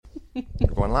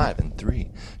We're going live in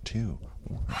 3, 2,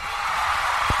 1.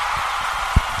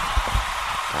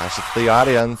 Gosh, it's the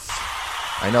audience.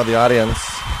 I know the audience.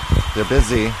 They're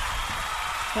busy.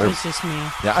 That was just me.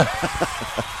 Yeah.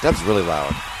 Deb's really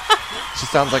loud. She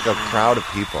sounds like a crowd of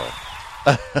people.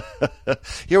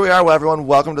 Here we are, well, everyone.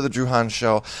 Welcome to the Drew Hahn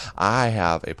Show. I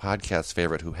have a podcast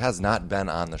favorite who has not been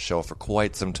on the show for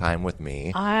quite some time with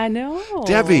me. I know.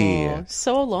 Debbie.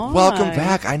 So long. Welcome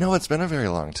back. I know it's been a very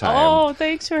long time. Oh,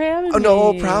 thanks for having me.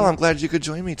 No problem. I'm glad you could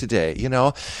join me today. You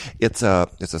know, it's a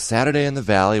Saturday in the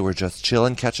Valley. We're just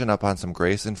chilling, catching up on some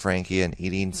Grace and Frankie and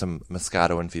eating some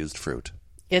Moscato infused fruit.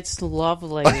 It's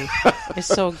lovely. It's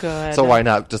so good. So why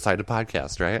not decide to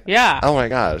podcast, right? Yeah. Oh my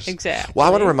gosh. Exactly. Well,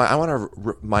 I want to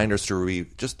remind us to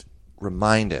just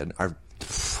reminded our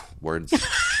words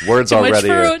already.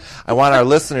 I want our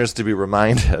listeners to be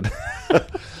reminded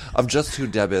of just who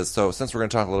Deb is. So since we're going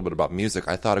to talk a little bit about music,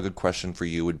 I thought a good question for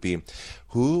you would be,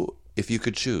 who, if you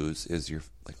could choose, is your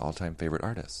all-time favorite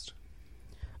artist?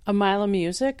 A mile of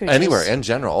music? Or anywhere, in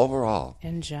general, overall.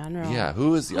 In general. Yeah,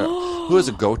 who is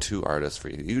a go-to artist for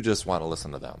you? You just want to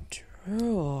listen to them. True.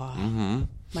 Mm-hmm.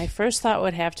 My first thought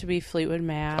would have to be Fleetwood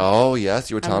Mac. Oh, yes.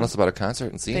 You were telling us about a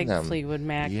concert and seeing them. Big Fleetwood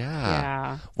Mac.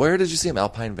 Yeah. Where did you see them?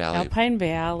 Alpine Valley? Alpine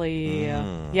Valley.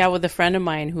 Yeah, with a friend of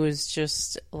mine who is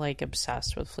just,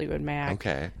 obsessed with Fleetwood Mac.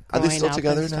 Okay. Are they still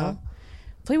together now?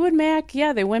 Fleetwood Mac,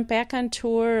 yeah. They went back on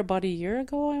tour about a year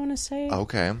ago, I want to say.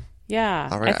 Okay. Yeah.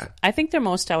 All right. I think they're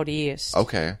most out east.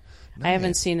 Okay. Nice. I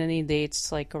haven't seen any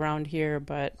dates around here,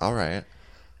 but... All right.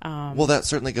 Well, that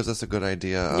certainly gives us a good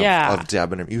idea of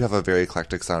Deb. And you have a very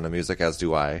eclectic sound of music, as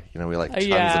do I. You know, we like tons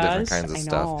of different kinds of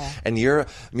stuff. And your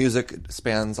music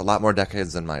spans a lot more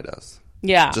decades than mine does.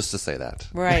 Yeah. Just to say that.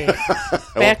 Right.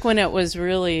 Back when it was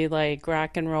really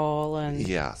rock and roll and...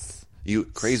 Yes.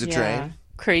 Crazy Train?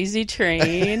 Crazy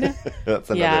Train.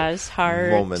 That's another Heart.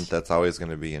 moment that's always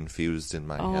going to be infused in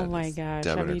my head. Oh my gosh.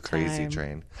 Deb and her Crazy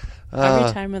Train.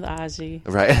 Every time with Ozzy.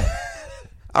 Right.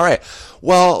 All right.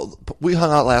 Well, we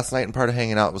hung out last night, and part of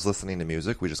hanging out was listening to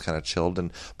music. We just kind of chilled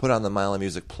and put on the Mile of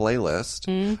Music playlist.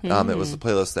 Mm-hmm. It was the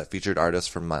playlist that featured artists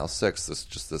from Mile 6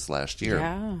 this last year.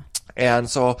 Yeah. And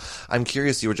so I'm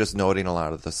curious, you were just noting a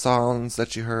lot of the songs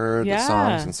that you heard, the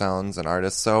songs and sounds and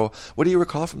artists. So what do you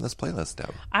recall from this playlist,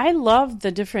 Deb? I love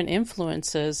the different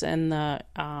influences and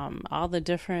all the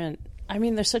different,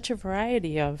 there's such a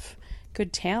variety of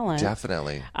good talent.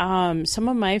 Definitely. Some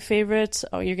of my favorites,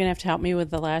 you're going to have to help me with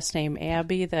the last name,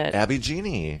 Abby. Abby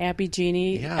Jeannie. Abby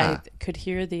Jeannie. Yeah. I could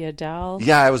hear the Adele.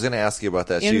 Yeah, I was going to ask you about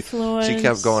that. Influence. She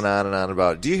kept going on and on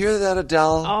about, do you hear that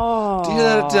Adele? Oh, do you hear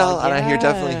that Adele? Yeah. And I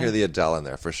definitely hear the Adele in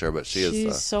there for sure, but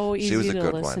she's so easy she was a to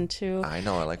good listen one. to. I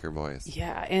know, I like her voice.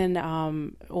 Yeah,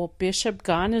 and Bishop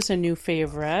Gunn is a new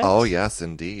favorite. Oh, yes,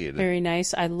 indeed. Very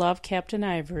nice. I love Captain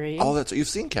Ivory. Oh, you've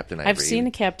seen Captain Ivory. I've seen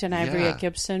Captain Ivory at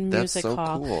Gibson Music Hall.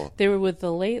 Hall. Cool. They were with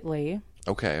the Lately.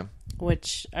 Okay.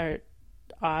 Which are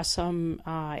awesome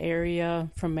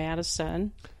area from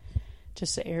Madison.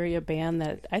 Just an area band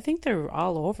that I think they're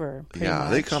all over. Yeah, much.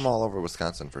 They come all over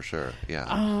Wisconsin for sure.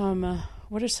 Yeah.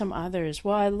 What are some others?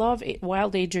 Well, I love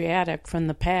Wild Adriatic from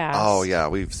the past. Oh yeah,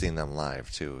 we've seen them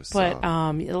live too. So. But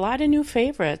a lot of new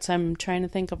favorites. I'm trying to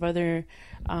think of other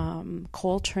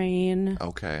Coltrane.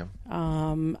 Okay.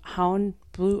 Hound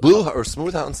Blue or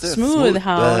Smooth Hound Smith. Smooth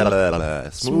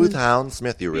Hound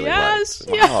Smith. You really liked.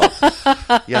 Wow.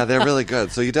 Yeah, they're really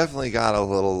good. So you definitely got a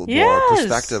little more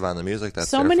perspective on the music that's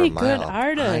so there many for a mile. good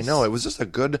artists. I know, it was just a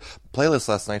good playlist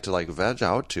last night to veg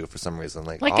out to for some reason.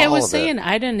 Like I was saying,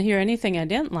 I didn't hear anything I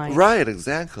didn't like. Right.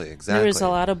 Exactly. There was a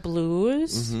lot of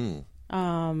blues.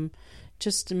 Mm-hmm.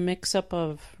 Just a mix-up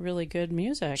of really good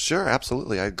music. Sure,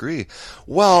 absolutely, I agree.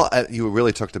 Well, you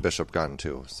really took to Bishop Gunn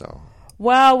too, so.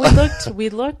 Well, we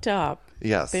looked up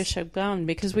Bishop Gunn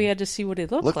because we had to see what he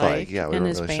looked like in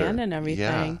his really band and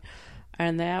everything,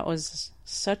 and that was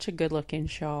such a good-looking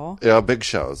show. Yeah, big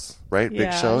shows, right?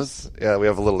 Big shows. Yeah, we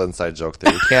have a little inside joke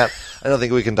there. I don't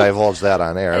think we can divulge that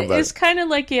on air. But it's kind of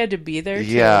like you had to be there.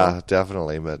 Yeah,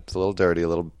 definitely, but it's a little dirty, a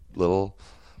little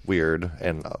weird,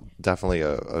 and definitely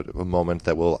a moment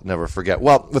that we'll never forget.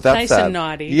 Well, with that said, nice and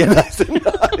naughty. Yeah, nice and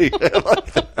naughty. I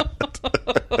like that.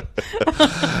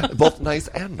 Both nice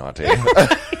and naughty.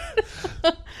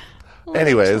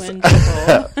 Anyways,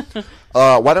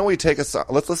 why don't we take a song?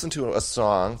 Let's listen to a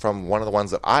song from one of the ones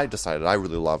that I decided I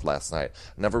really loved last night.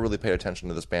 Never really paid attention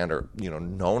to this band or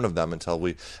known of them until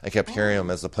I kept hearing them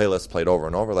as the playlist played over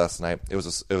and over last night. It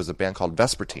was a band called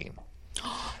Vespertine.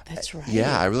 That's right.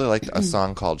 Yeah, I really liked a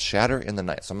song called Shatter in the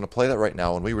Night. So I'm going to play that right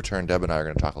now. When we return, Deb and I are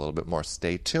going to talk a little bit more.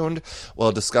 Stay tuned.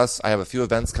 We'll discuss. I have a few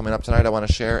events coming up tonight I want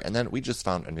to share. And then we just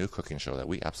found a new cooking show that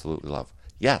we absolutely love.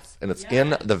 Yes, and it's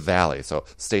in the valley. So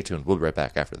stay tuned. We'll be right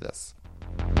back after this.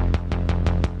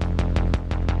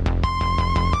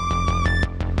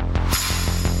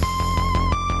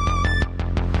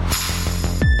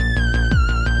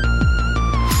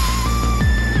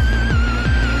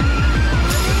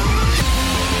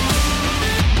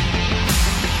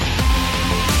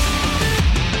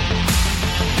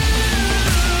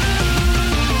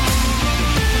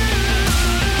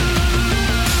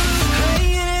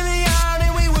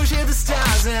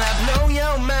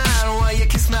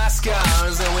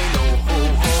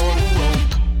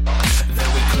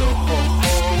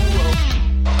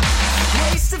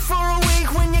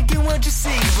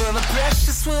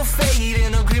 Will fade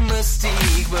in a grim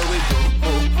mystique, but we go,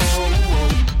 and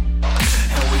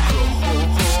we grow.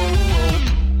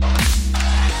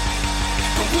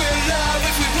 But we're love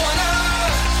if we wanna,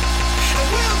 and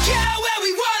we'll get where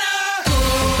we wanna.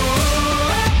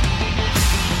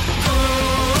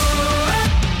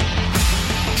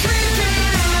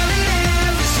 Creeping out in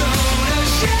Arizona,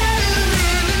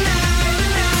 shadowing the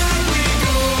night, we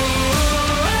go.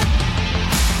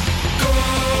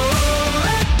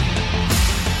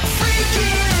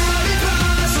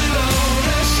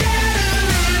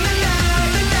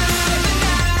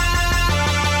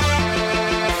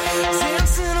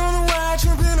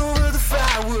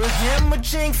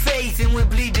 Faith and we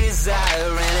bleed desire,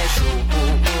 and it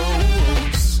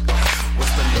shows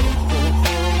what's below.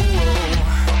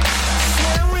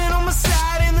 Staring on my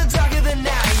side in the dark of the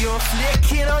night, you're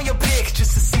flicking on your pick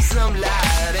just to see some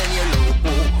light, and you're low,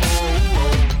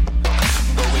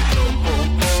 but we glow.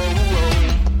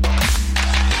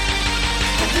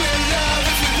 But we're love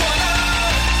if we wanna,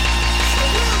 and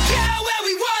we'll get where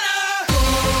we wanna.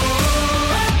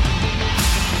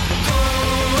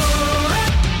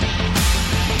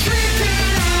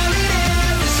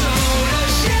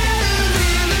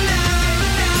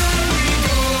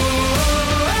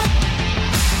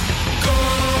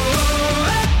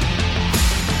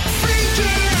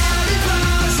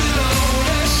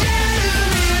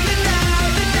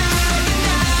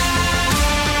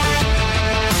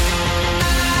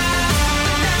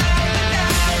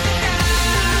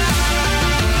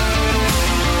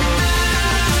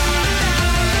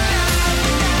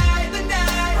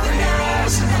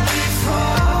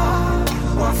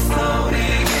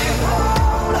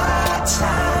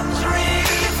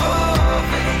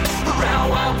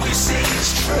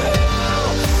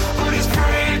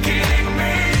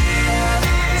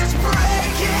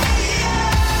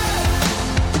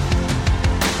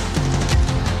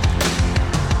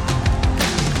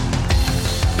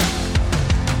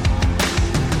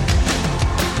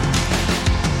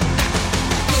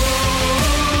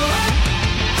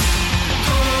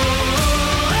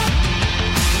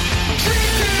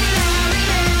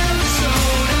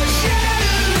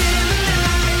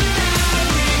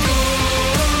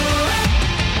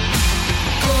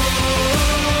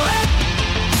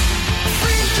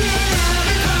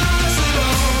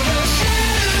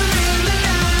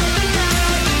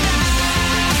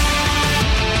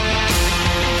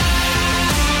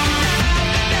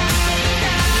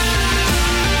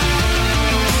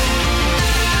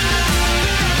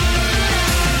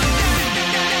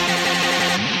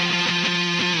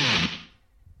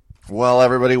 Well,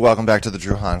 everybody, welcome back to the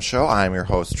Drew Hahn Show. I'm your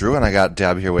host, Drew, and I got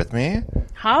Deb here with me.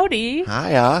 Howdy.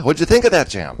 Hiya. What'd you think of that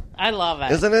jam? I love it.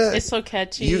 Isn't it? It's so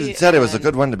catchy. You said it was a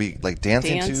good one to be like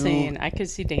dancing to. I could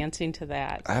see dancing to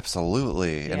that.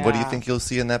 Absolutely. Yeah. And what do you think you'll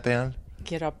see in that band?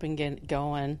 Get up and get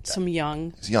going. Some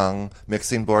young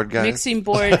mixing board guys. Mixing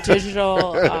board,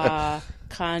 digital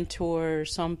contour,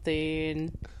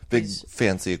 something. Big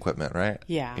fancy equipment, right?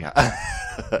 Yeah.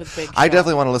 I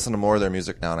definitely want to listen to more of their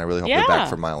music now, and I really hope they're back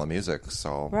for Mile of Music.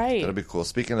 So that'll be cool.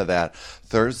 Speaking of that,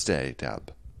 Thursday,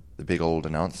 Deb, the big old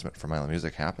announcement for Mile of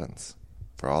Music happens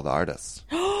for all the artists.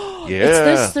 Yeah,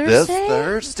 it's this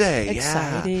Thursday.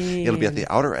 Exciting. Yeah, it'll be at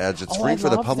the Outer Edge. It's free for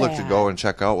the public to go and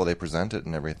check out while they present it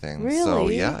and everything. Really? So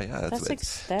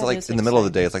it's like in the middle of the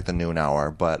day. It's like the noon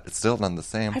hour, but it's still none the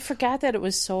same. I forgot that it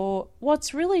was so. Well,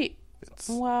 it's really.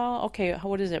 Well, okay,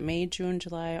 what is it? May, June,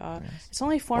 July. It's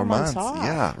only 4 months off.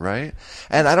 Yeah, right?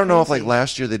 And I don't know if like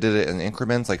last year they did it in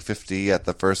increments, like 50 at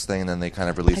the first thing, and then they kind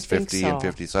of released 50 and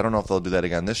 50. So I don't know if they'll do that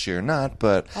again this year or not,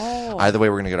 but either way,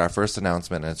 we're going to get our first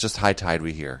announcement, and it's just high tide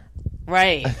we hear.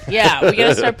 Right. Yeah, we got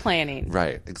to start planning.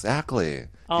 Right, exactly.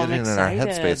 Oh, Getting I'm in our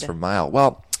headspace for Mile.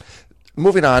 Well,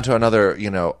 Moving on to another,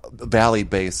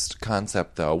 valley-based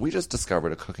concept, though. We just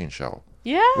discovered a cooking show.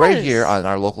 Yeah. Right here on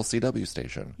our local CW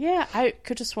station. Yeah, I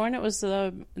could have sworn it was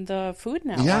the Food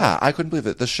Network. Yeah, I couldn't believe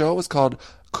it. The show was called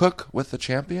Cook with the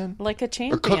Champion? Like a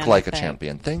Champion. Or Cook Like a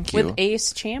Champion. Thank you. With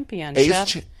Ace Champion.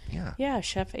 Yeah,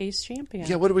 Chef Ace Champion.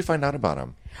 Yeah, what did we find out about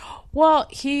him? Well,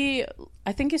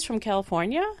 I think he's from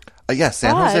California. Yes,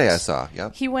 San Jose I saw.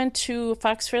 Yep. He went to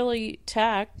Fox Valley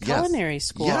Tech Culinary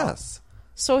School. Yes.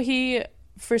 So he,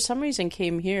 for some reason,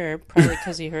 came here, probably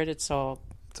because he heard it so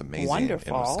it's amazing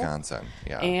wonderful. In Wisconsin.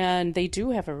 Yeah. And they do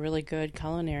have a really good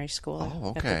culinary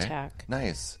school at the Tech.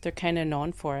 Nice. They're kind of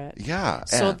known for it. Yeah.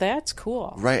 So that's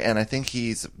cool. Right, and I think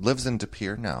he lives in De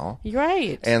Pere now.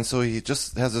 Right. And so he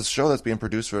just has this show that's being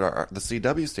produced for the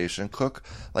CW station, Cook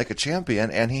Like a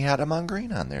Champion, and he had Amon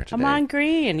Green on there today. Amon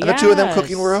Green, and the two of them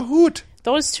cooking were a hoot.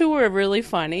 Those two were really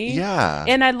funny. Yeah.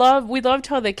 And we loved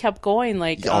how they kept going.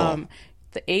 Like,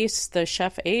 the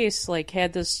Chef Ace,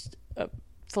 had this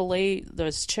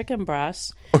those chicken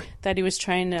breasts that he was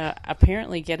trying to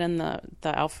apparently get in the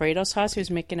Alfredo sauce. He was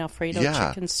making Alfredo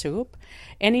chicken soup.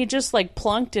 And he just,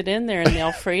 plunked it in there, and the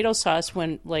Alfredo sauce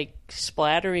went,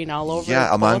 splattering all over.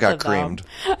 Yeah, Amon got creamed.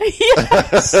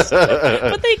 Yes.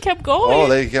 But they kept going. Oh,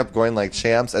 they kept going like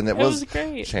champs, and it was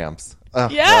great. Champs.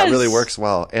 Yes. That really works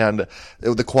well. And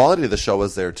the quality of the show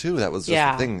was there, too. That was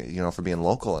just the thing, for being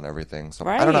local and everything. So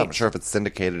I don't know. I'm sure if it's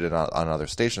syndicated on other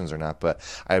stations or not, but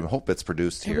I hope it's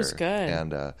produced here. It was good.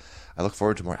 And I look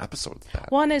forward to more episodes of that.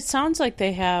 Well, and it sounds like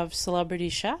they have celebrity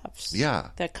chefs.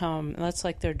 Yeah. That come. That's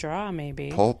like their draw,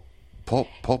 maybe. Pope.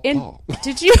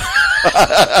 Did you...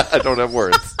 I don't have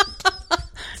words.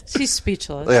 She's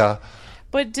speechless. Yeah.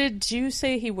 But did you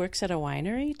say he works at a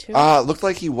winery, too? Looked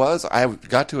like he was. I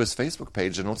got to his Facebook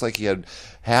page, and it looks like he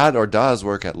had or does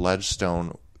work at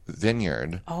Ledgestone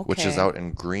Vineyard, which is out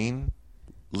in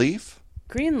Greenleaf.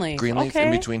 Greenleaf,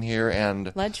 in between here and...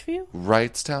 Ledgeview?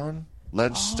 Ledgestone,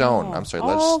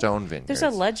 Ledgestone Vineyard. There's a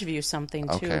Ledgeview something,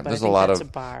 too, okay. But There's I think a lot that's of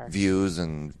a bar. views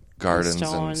and gardens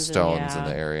and stones in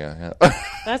the area. Yeah.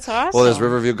 That's awesome. Well, there's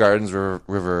Riverview Gardens,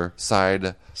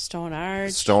 Riverside... Stone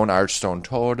Arch, Stone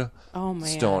Toad. Oh,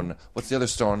 man. What's the other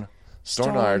stone?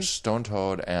 Stone Arch, Stone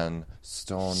Toad, and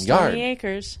Stone Yard. Stony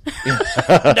Acres.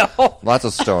 No. Lots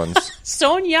of stones.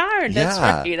 Stone Yard. That's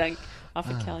right. Off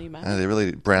of Calumet. They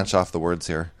really branch off the words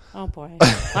here. Oh, boy.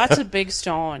 Lots of big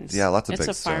stones. Yeah, lots of big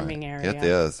stones. It's a farming area. It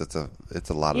is. It's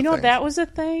a lot of things. That was a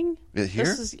thing?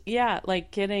 Here?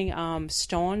 Getting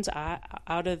stones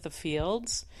out of the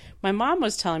fields. My mom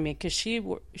was telling me, because she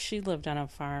lived on a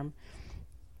farm.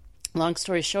 Long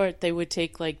story short, they would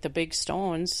take the big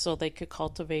stones so they could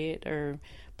cultivate or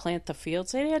plant the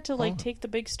fields. They had to take the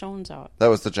big stones out. That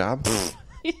was the job?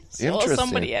 Interesting. Well,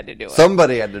 somebody had to do it.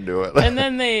 Somebody had to do it. And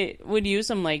then they would use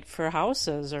them for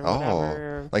houses or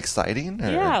whatever. Like siding? Or?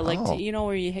 Yeah,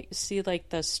 where you see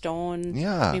the stone.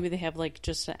 Yeah. Maybe they have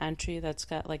just an entry that's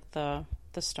got the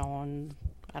stone.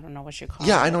 I don't know what you call it.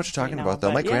 Yeah, I know what you're talking about,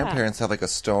 though. My grandparents have a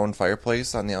stone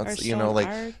fireplace on the outside,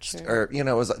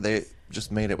 it was they just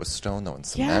made it with stone though and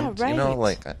cement. Yeah,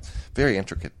 right. Very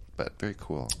intricate, but very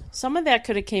cool. Some of that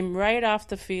could have came right off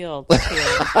the field too,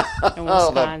 in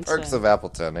Wisconsin. The perks of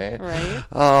Appleton, eh? Right.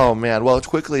 Oh man. Well,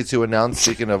 quickly to announce,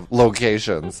 speaking of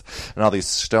locations and all these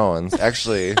stones,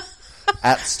 actually.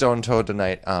 At Stone Toad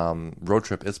tonight, Road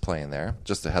Trip is playing there.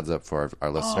 Just a heads up for our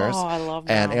listeners. Oh, I love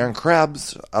that. And Erin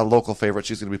Krebs, a local favorite,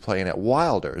 she's going to be playing at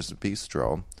Wilder's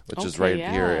Bistro, which is right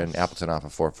here in Appleton off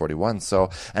of 441.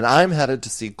 And I'm headed to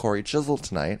see Corey Chisel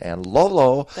tonight and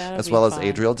Lolo, as well as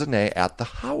Adriel Dene at the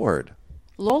Howard.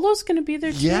 Lolo's going to be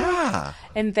there too? Yeah.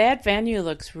 And that venue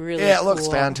looks really cool. Yeah, it looks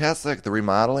fantastic. The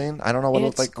remodeling, I don't know what it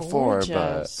looked like before,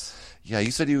 but... Yeah,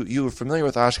 you said you were familiar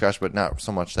with Oshkosh, but not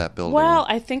so much that building. Well,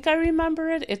 I think I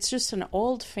remember it. It's just an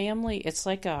old family. It's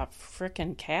like a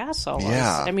frickin' castle.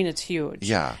 Yeah. I mean, it's huge.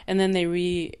 Yeah. And then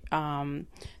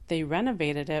they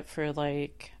renovated it for I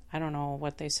don't know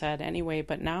what they said anyway,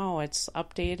 but now it's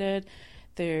updated.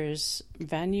 There's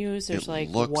venues. There's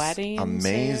weddings.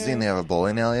 Amazing. They have a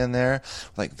bowling alley in there,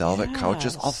 velvet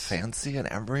couches, all fancy and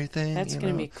everything. That's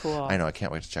going to be cool. I know. I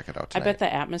can't wait to check it out tonight. I bet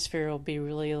the atmosphere will be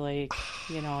really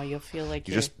you'll feel like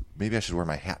you're maybe I should wear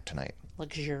my hat tonight.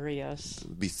 Luxurious.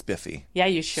 Be spiffy. Yeah,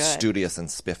 you should. Studious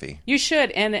and spiffy. You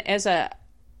should, and as a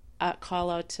call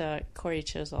out to Corey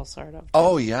Chisel, sort of.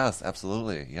 Oh yes,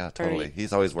 absolutely. Yeah, totally.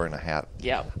 He's always wearing a hat.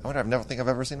 Yeah. I never think I've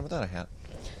ever seen him without a hat.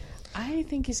 I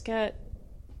think he's got.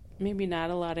 Maybe not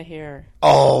a lot of hair.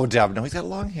 Oh, Deb, no, he's got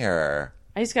long hair.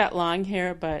 He's got long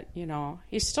hair, but,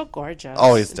 he's still gorgeous.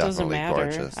 Oh, he's doesn't definitely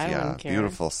matter. gorgeous. I don't care.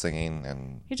 Beautiful singing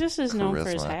and he just is known for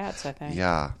his hats, I think.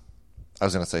 Yeah. I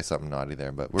was going to say something naughty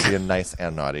there, but we're being nice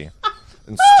and naughty.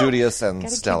 and studious and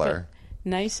stellar.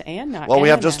 Nice and not. Well, we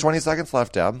have just 20 seconds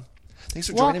left, Deb. Thanks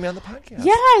for joining me on the podcast.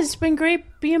 Yeah, it's been great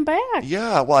being back.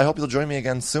 Yeah, well, I hope you'll join me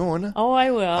again soon. Oh,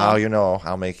 I will. Oh, you know,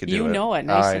 I'll make you do it. You know it,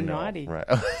 nice and naughty. Right.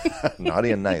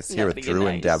 Naughty and nice here with Drew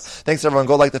and Deb. Thanks, everyone.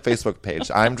 Go like the Facebook page.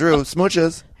 I'm Drew.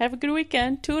 Smooches. Have a good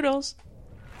weekend. Toodles.